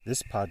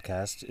This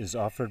podcast is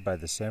offered by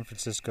the San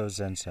Francisco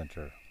Zen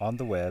Center on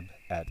the web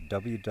at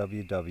www.sfzc.org.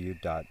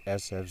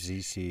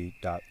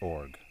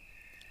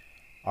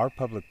 Our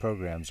public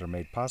programs are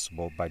made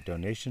possible by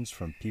donations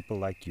from people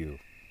like you.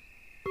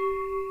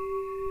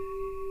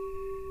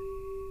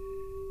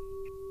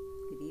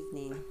 Good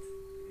evening.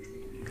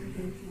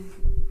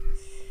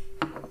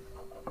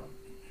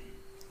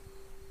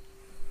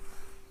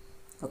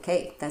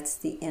 Okay, that's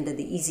the end of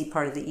the easy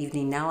part of the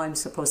evening. Now I'm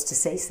supposed to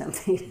say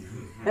something.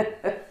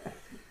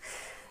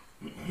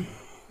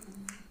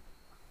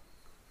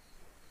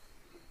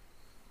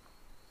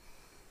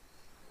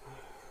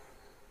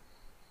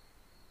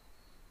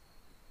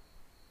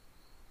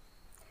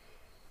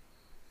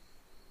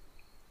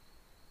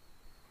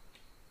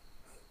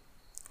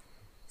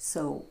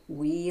 So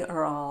we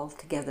are all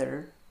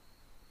together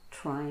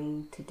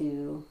trying to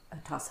do a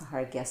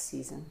Tassajara guest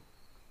season.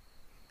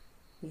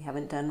 We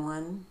haven't done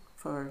one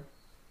for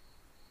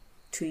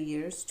 2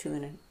 years,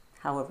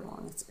 however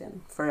long it's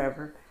been,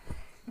 forever.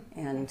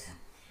 And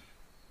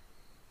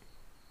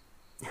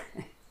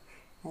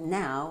and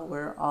now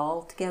we're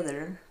all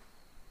together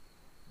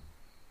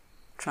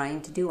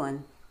trying to do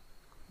one.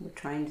 We're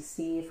trying to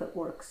see if it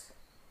works.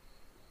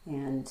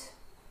 And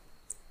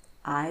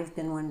I've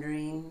been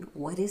wondering,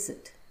 what is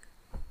it?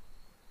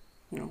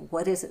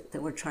 What is it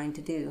that we're trying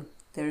to do?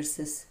 There's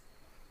this,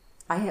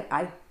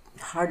 I've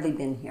hardly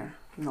been here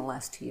in the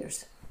last 2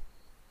 years.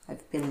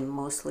 I've been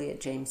mostly at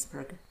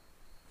Jamesburg,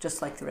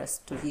 just like the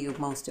rest of you,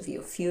 most of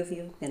you. A few of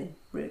you have been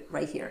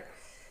right here.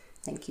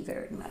 Thank you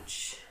very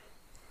much.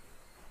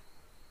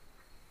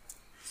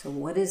 So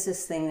what is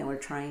this thing that we're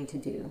trying to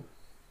do?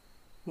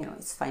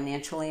 It's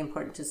financially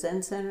important to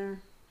Zen Center.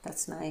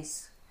 That's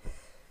nice.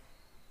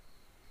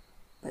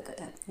 But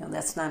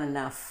that's not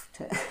enough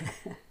to...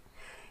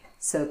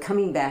 So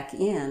coming back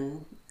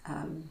in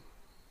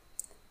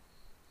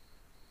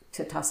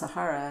to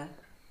Tassajara,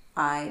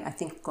 I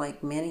think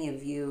like many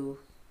of you,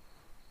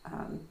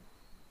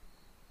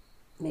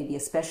 maybe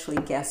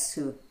especially guests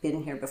who've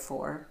been here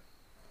before,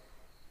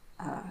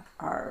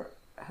 I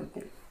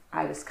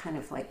was kind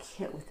of like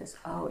hit with this,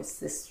 it's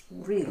this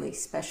really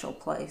special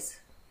place.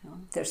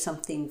 There's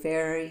something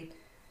very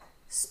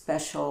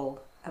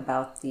special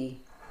about the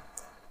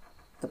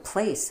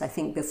place. I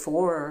think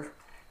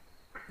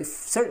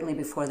certainly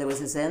before there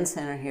was a Zen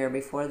Center here,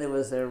 before there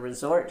was a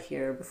resort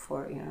here,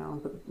 before,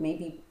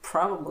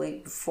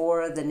 probably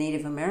before the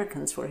Native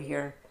Americans were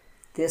here,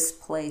 this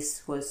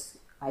place was,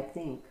 I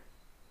think,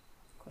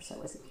 of course I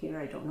wasn't here,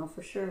 I don't know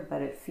for sure,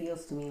 but it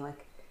feels to me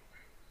like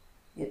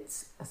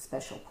it's a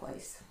special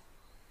place.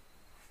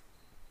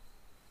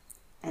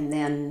 And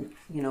then,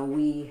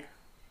 we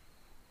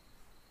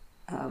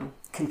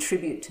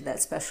contribute to that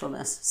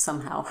specialness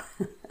somehow.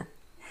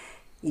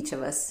 Each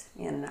of us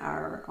in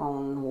our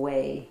own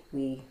way,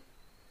 we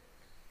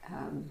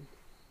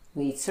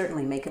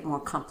certainly make it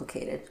more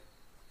complicated.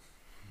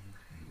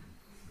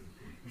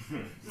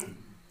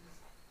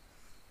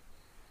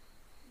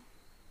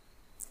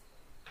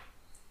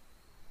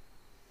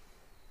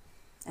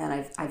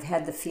 And I've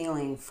had the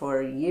feeling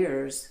for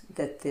years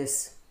that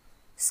this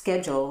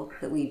schedule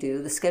that we do,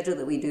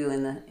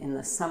 in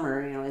the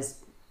summer,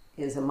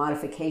 is a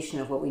modification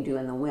of what we do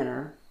in the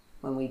winter,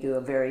 when we do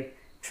a very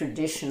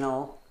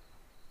traditional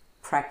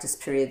practice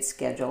period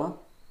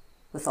schedule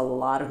with a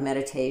lot of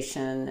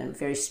meditation and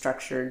very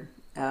structured,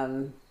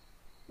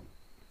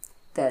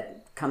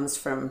 that comes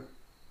from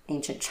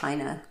ancient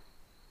China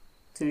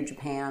through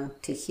Japan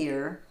to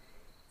here.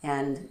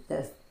 And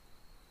the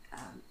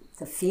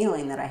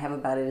feeling that I have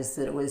about it is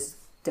that it was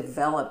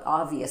developed,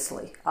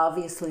 obviously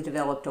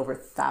developed over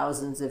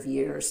thousands of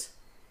years,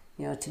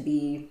 to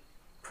be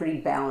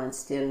pretty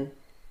balanced in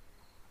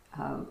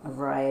a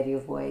variety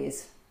of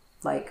ways.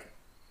 Like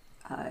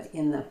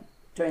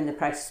during the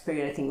practice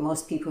period, I think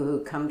most people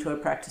who come to a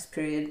practice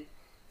period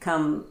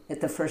come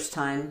at the first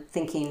time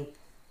thinking,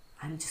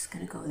 I'm just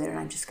going to go there and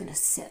I'm just going to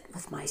sit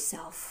with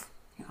myself,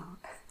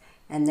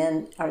 And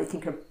then I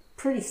think are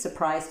pretty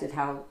surprised at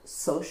how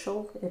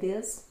social it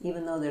is,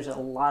 even though there's a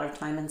lot of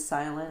time in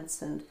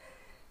silence and,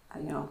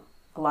 a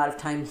lot of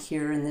time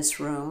here in this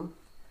room.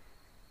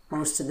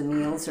 Most of the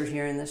meals are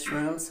here in this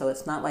room, so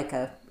it's not like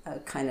a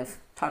kind of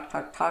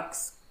talk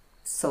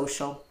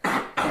social,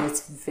 and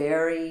it's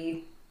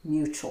very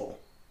mutual.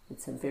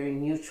 It's a very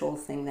mutual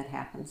thing that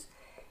happens.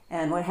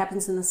 And what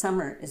happens in the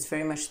summer is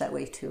very much that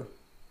way too.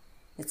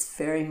 It's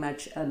very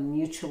much a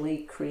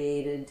mutually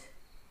created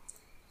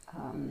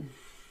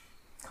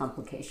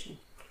complication.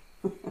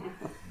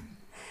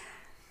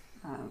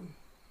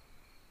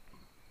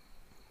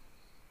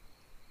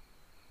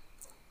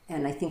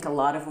 And I think a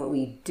lot of what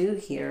we do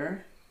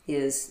here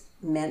is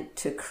meant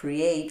to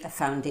create a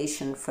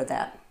foundation for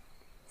that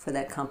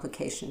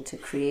complication, to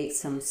create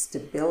some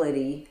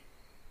stability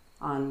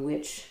on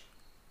which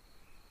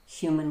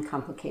human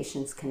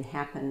complications can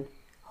happen,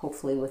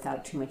 hopefully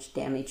without too much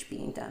damage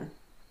being done.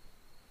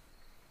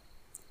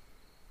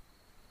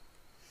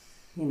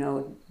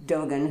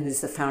 Dogen,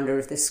 who's the founder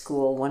of this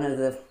school, one of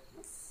the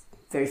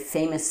very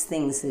famous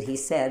things that he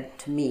said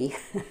to me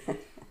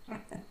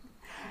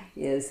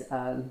is,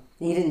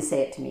 he didn't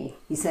say it to me,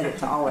 he said it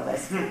to all of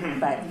us,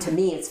 but to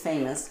me it's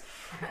famous.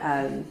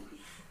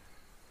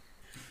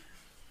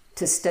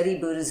 To study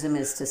Buddhism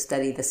is to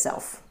study the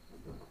self.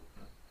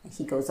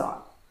 He goes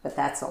on, but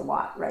that's a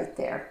lot right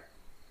there.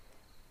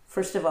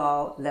 First of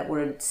all, that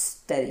word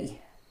study,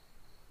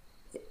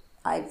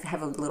 I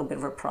have a little bit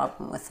of a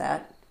problem with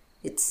that.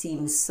 It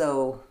seems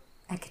so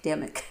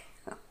academic.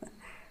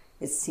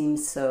 It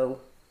seems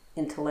so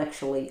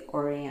intellectually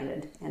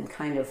oriented and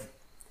kind of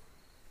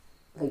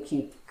like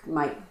you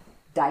might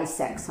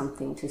dissect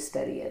something to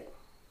study it.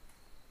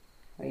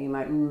 Or you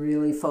might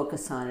really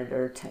focus on it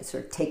or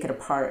sort of take it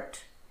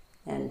apart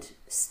and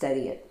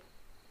study it.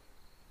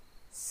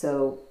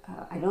 So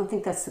I don't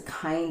think that's the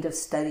kind of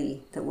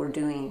study that we're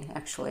doing,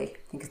 actually. I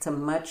think it's a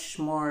much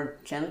more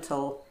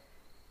gentle,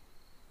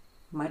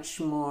 much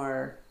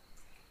more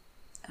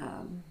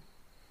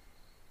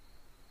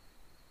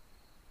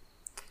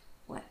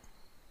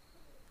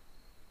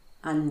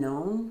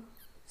unknown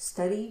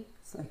study.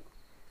 It's like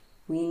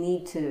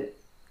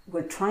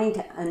we're trying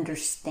to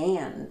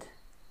understand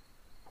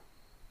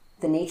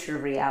the nature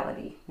of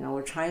reality.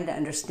 We're trying to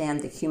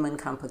understand the human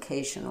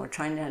complication. We're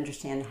trying to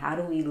understand how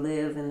do we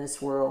live in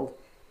this world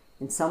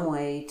in some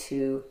way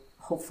to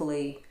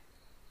hopefully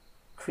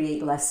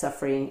create less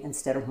suffering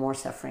instead of more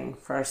suffering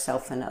for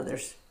ourselves and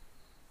others.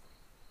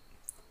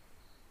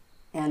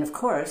 And of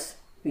course,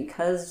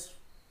 because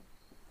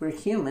we're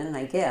human,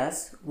 I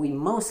guess, we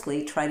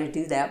mostly try to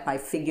do that by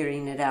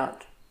figuring it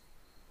out.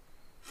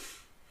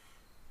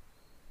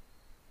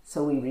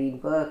 So we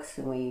read books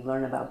and we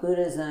learn about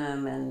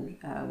Buddhism and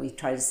we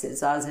try to sit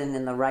zazen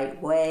in the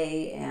right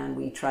way and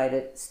we try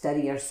to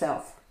study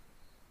ourselves.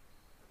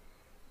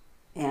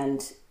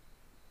 And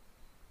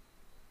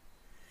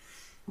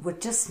we're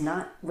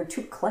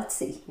too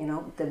klutzy,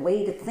 the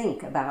way to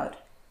think about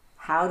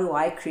how do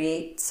I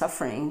create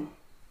suffering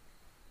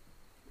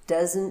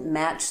doesn't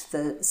match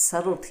the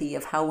subtlety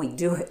of how we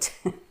do it.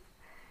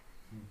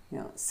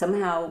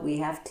 Somehow we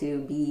have to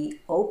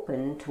be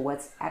open to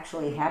what's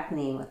actually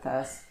happening with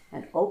us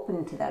and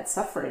open to that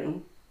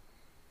suffering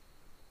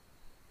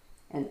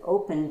and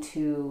open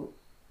to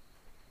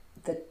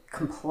the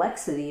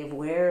complexity of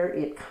where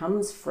it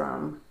comes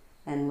from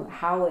and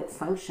how it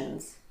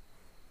functions.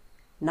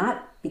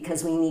 Not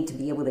because we need to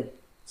be able to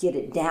get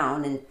it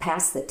down and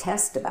pass the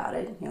test about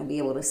it, be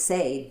able to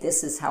say,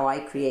 this is how I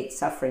create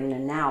suffering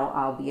and now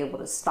I'll be able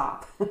to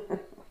stop.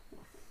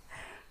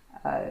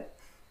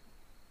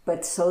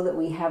 But so that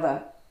we have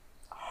a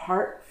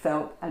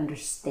heartfelt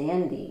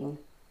understanding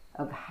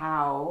of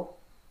how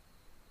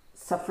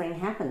suffering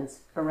happens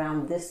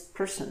around this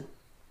person,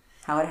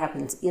 how it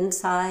happens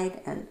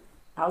inside and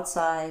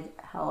outside,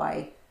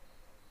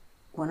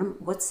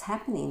 what's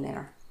happening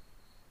there.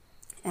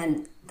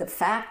 And the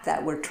fact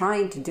that we're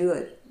trying to do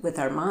it with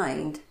our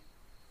mind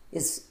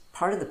is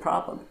part of the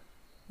problem.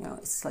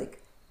 It's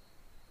like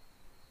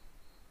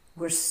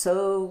we're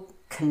so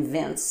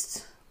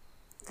convinced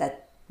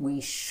that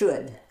we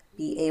should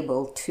be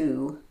able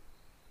to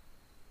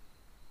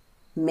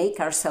make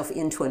ourselves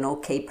into an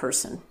okay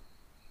person.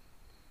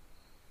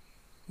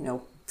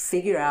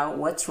 Figure out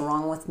what's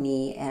wrong with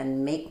me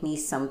and make me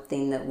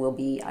something that will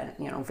be,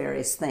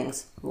 various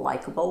things,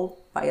 likable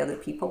by other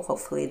people.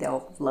 Hopefully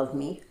they'll love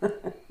me.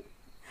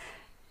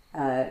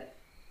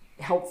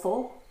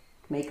 Helpful,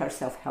 to make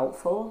ourselves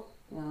helpful,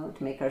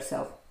 to make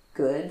ourselves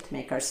good, to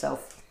make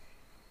ourselves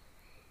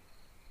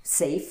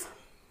safe.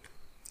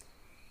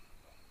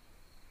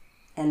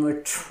 And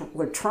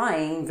we're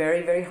trying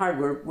very, very hard.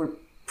 We're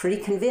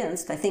pretty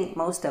convinced, I think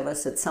most of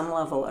us at some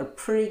level are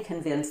pretty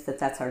convinced that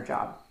that's our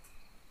job.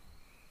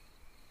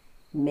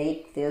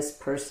 Make this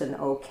person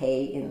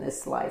okay in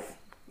this life.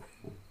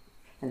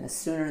 And the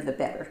sooner the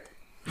better.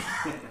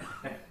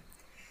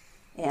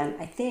 And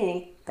I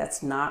think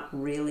that's not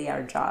really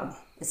our job.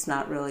 It's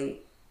not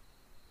really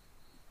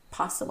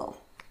possible.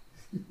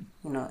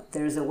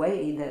 There's a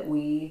way that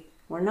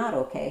we're not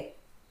okay.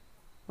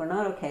 We're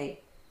not okay.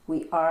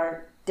 We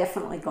are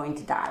definitely going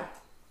to die.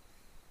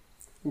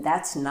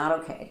 That's not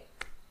okay.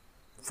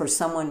 For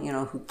someone,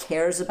 who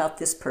cares about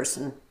this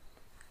person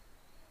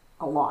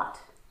a lot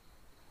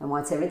and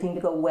wants everything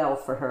to go well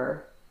for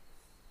her,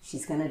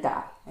 she's going to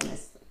die. And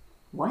it's,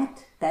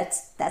 what?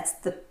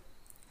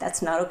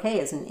 That's not okay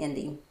as an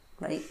ending,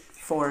 right?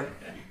 For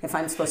if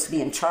I'm supposed to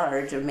be in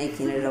charge of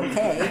making it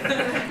okay,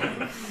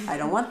 I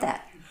don't want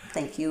that.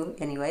 Thank you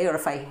anyway. Or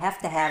if I have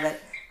to have it,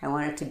 I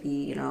want it to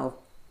be,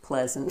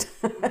 pleasant.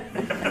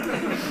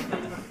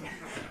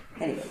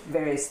 Anyway,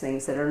 various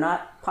things that are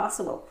not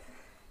possible.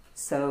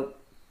 So,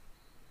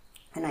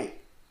 and I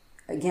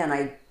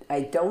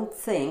don't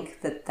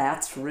think that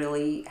that's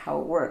really how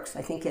it works.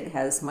 I think it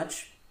has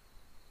much,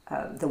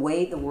 the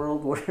way the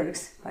world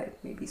works, I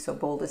may be so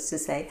bold as to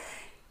say,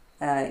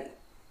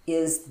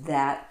 is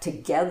that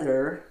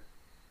together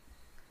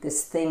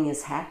this thing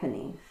is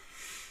happening.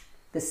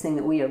 This thing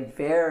that we are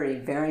very,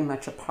 very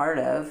much a part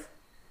of,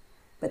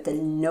 but that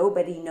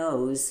nobody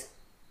knows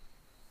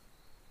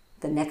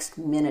the next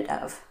minute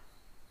of.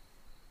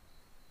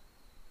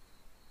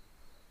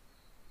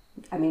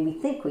 I mean, we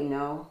think we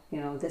know,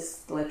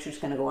 this lecture's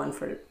going to go on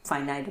for a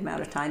finite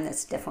amount of time.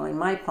 That's definitely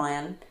my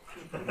plan.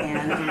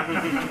 And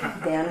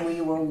then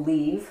we will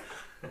leave.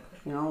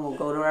 We'll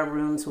go to our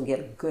rooms, we'll get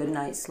a good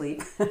night's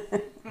sleep.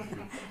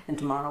 And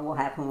tomorrow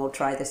we'll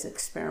try this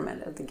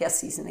experiment of the guest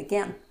season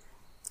again,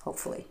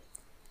 hopefully.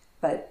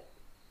 But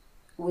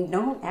we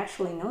don't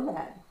actually know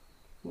that.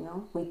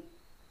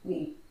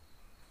 We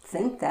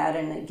think that,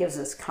 and it gives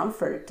us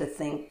comfort to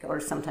think, or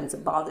sometimes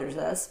it bothers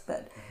us,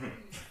 but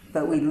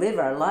we live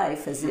our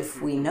life as if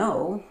we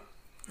know,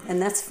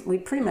 and we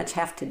pretty much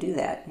have to do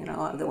that,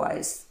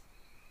 otherwise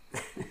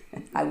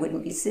I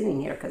wouldn't be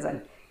sitting here, because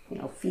I'm,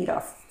 feet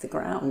off the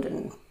ground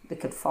and it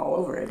could fall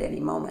over at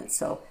any moment.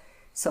 So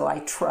I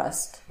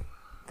trust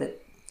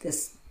that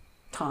this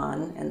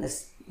ton and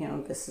this,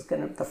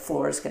 the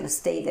floor is gonna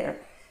stay there.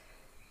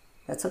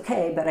 That's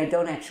okay, but I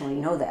don't actually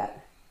know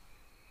that.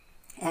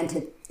 And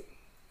to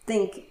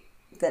think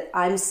that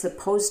I'm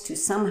supposed to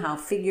somehow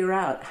figure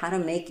out how to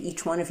make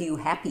each one of you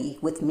happy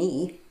with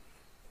me,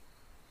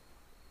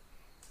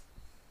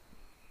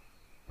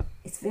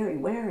 it's very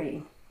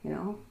wearing,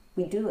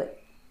 we do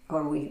it,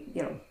 or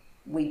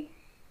we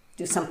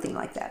do something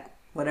like that,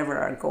 whatever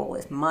our goal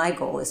is. My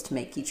goal is to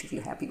make each of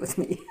you happy with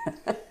me.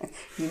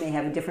 You may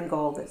have a different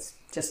goal that's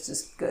just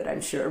as good,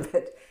 I'm sure,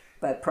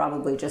 but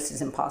probably just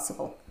as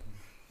impossible.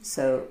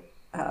 So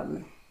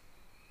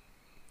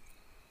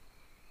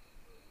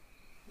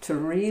to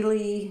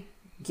really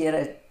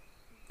get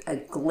a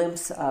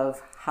glimpse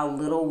of how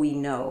little we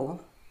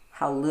know,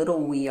 how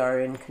little we are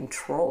in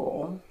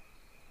control,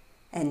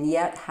 and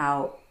yet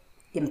how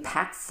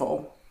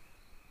impactful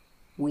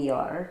we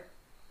are,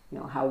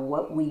 how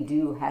what we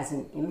do has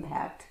an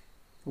impact.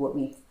 What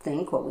we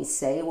think, what we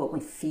say, what we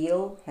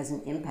feel has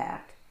an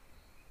impact.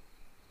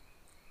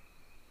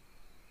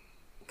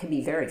 It can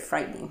be very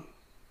frightening,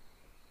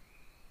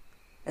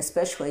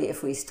 especially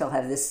if we still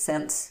have this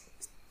sense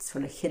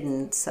sort of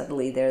hidden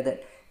subtly there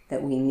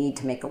that we need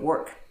to make it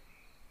work.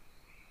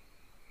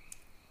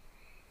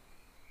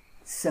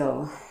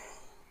 So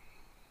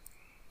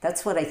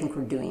that's what I think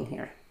we're doing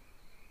here,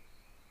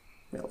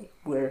 really.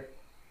 We're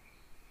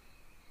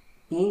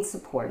being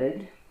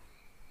supported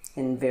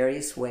in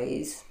various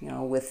ways,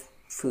 with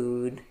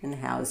food and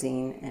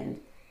housing and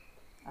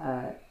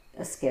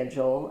a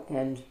schedule,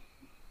 and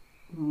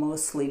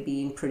mostly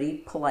being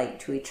pretty polite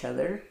to each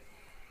other,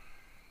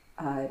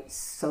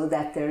 so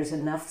that there's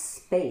enough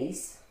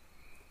space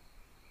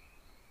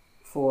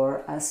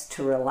for us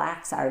to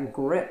relax our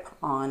grip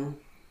on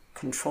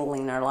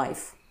controlling our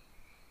life.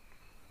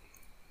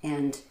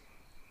 And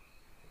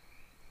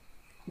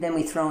then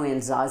we throw in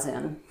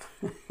Zazen,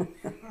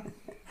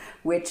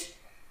 which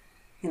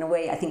in a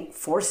way I think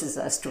forces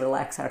us to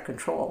relax our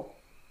control.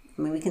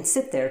 I mean, we can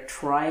sit there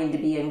trying to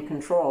be in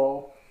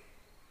control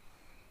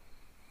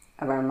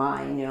of our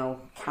mind,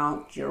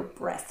 count your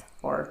breath,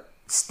 or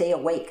stay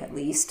awake at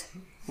least,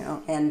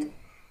 and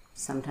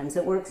sometimes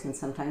it works and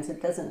sometimes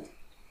it doesn't.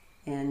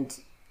 And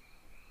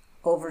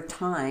over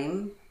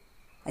time,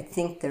 I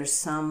think there's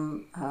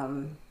some,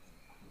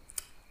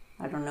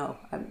 I don't know,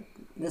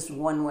 this is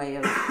one way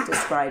of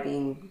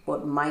describing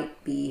what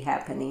might be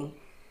happening,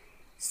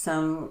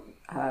 some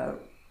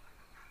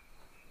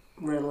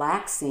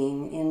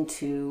relaxing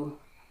into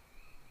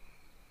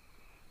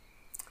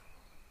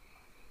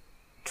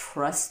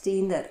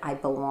trusting that I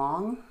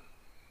belong.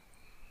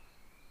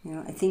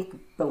 I think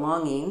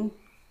belonging,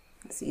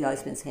 as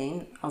Eli's been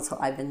saying, also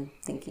I've been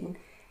thinking,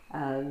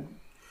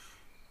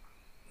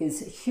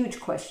 is a huge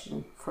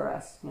question for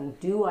us.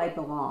 Do I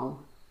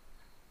belong?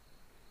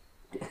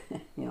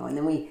 And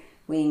then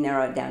we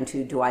narrow it down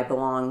to, do I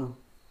belong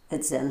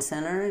at Zen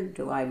Center?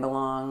 Do I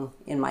belong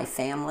in my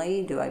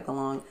family? Do I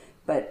belong?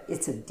 But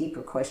it's a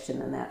deeper question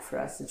than that for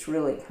us. It's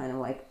really kind of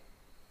like,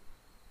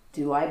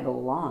 do I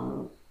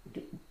belong?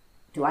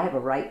 Do I have a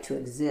right to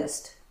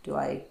exist?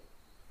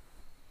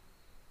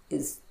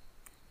 Is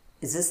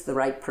this the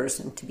right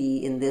person to be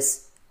in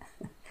this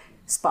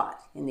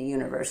spot in the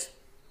universe?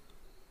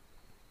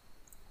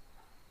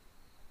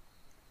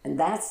 And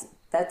that's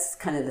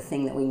kind of the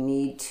thing that we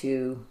need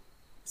to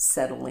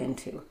settle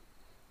into.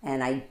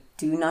 And I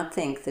do not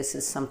think this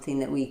is something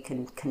that we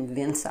can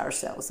convince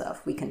ourselves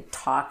of. We can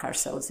talk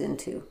ourselves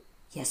into,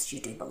 yes, you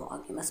do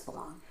belong, you must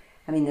belong.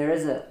 I mean, there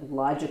is a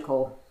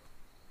logical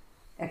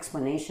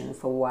explanation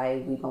for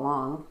why we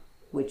belong,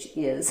 which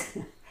is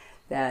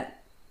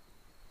that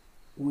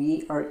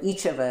we are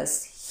each of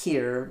us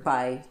here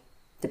by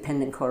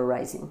dependent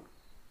co-arising.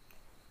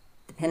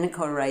 Dependent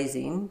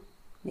co-arising,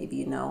 maybe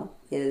you know,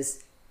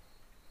 is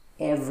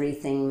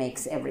everything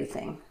makes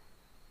everything.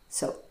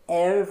 So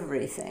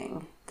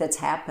everything that's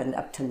happened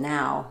up to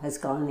now has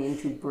gone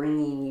into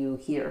bringing you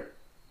here.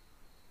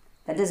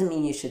 That doesn't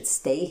mean you should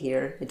stay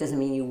here. It doesn't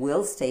mean you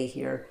will stay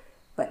here.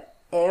 But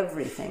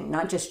everything,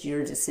 not just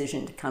your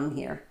decision to come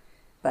here,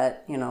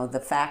 but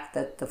the fact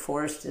that the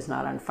forest is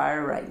not on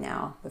fire right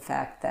now, the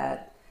fact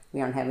that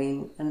we aren't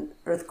having an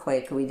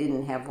earthquake, or we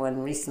didn't have one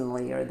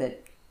recently, or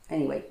that,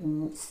 anyway,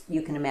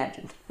 you can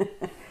imagine.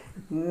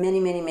 Many,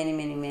 many, many,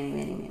 many, many,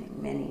 many, many,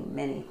 many,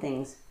 many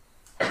things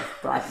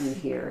brought you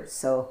here,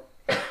 so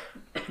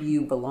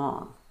you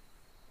belong.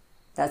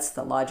 That's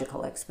the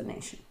logical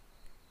explanation.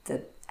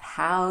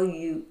 How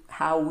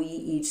we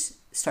each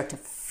start to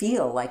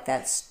feel like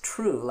that's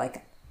true,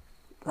 like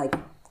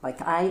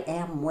I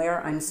am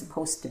where I'm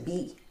supposed to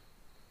be.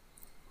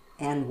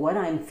 And what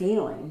I'm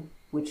feeling,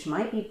 which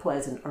might be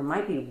pleasant or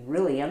might be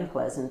really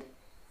unpleasant,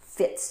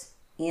 fits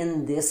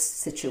in this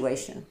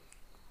situation.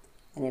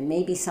 And it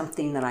may be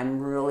something that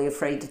I'm really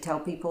afraid to tell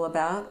people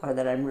about, or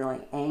that I'm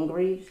really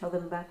angry to tell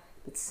them about,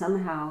 but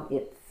somehow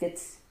it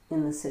fits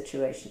in the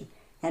situation.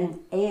 And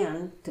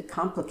to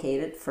complicate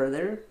it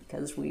further,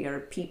 because we are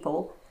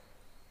people,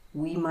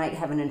 we might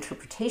have an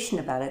interpretation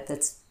about it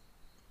that's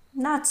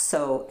not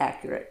so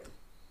accurate,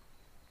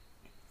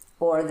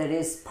 or that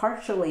is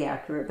partially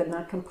accurate but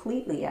not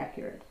completely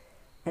accurate,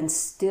 and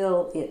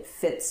still it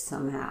fits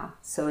somehow.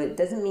 So it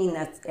doesn't mean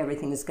that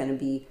everything is going to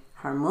be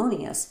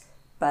harmonious,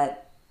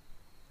 but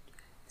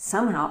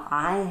somehow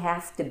I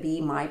have to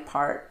be my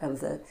part of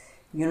the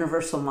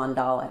universal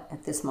mandala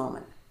at this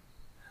moment.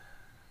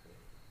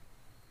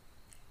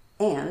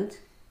 And,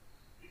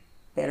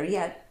 better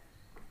yet,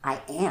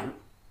 I am.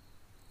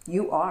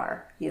 You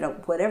are.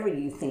 Whatever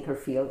you think or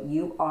feel,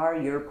 you are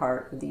your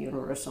part of the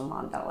universal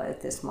mandala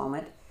at this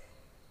moment.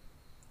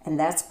 And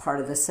that's part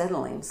of the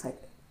settling. It's like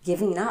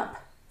giving up.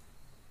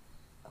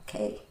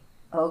 Okay.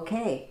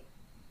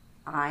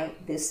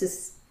 This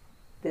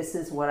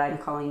is what I'm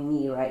calling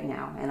me right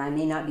now. And I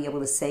may not be able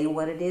to say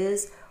what it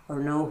is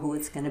or know who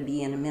it's going to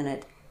be in a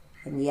minute.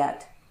 And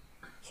yet,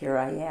 here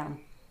I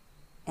am.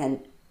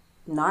 And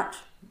not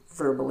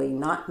verbally,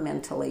 not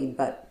mentally,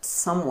 but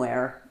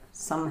somewhere,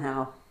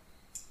 somehow,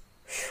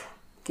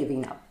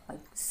 giving up, like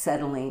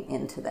settling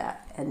into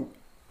that and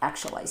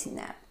actualizing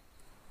that.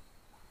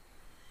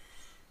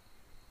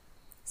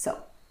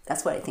 So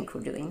that's what I think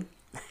we're doing,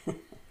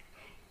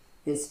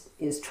 is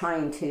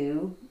trying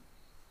to,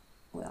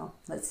 well,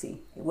 let's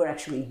see, we're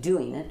actually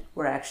doing it.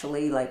 We're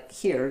actually like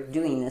here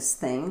doing this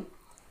thing,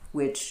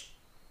 which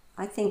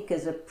I think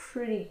is a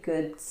pretty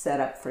good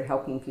setup for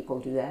helping people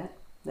do that.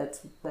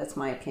 That's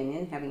my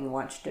opinion, having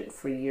watched it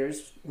for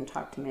years and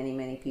talked to many,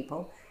 many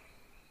people.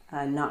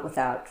 Not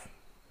without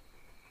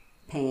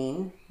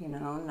pain,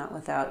 not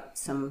without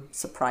some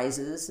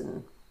surprises,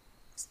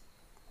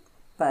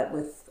 but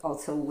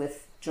also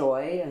with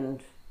joy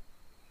and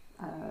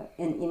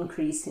an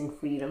increase in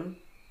freedom.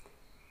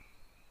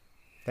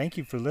 Thank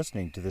you for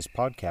listening to this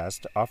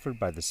podcast offered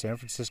by the San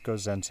Francisco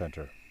Zen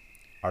Center.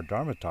 Our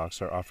Dharma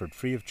talks are offered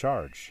free of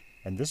charge,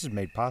 and this is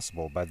made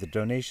possible by the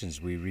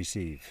donations we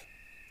receive.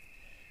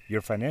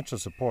 Your financial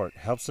support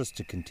helps us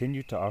to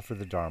continue to offer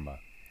the Dharma.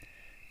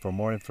 For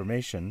more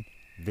information,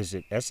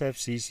 visit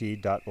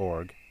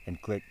sfcc.org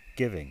and click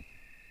Giving.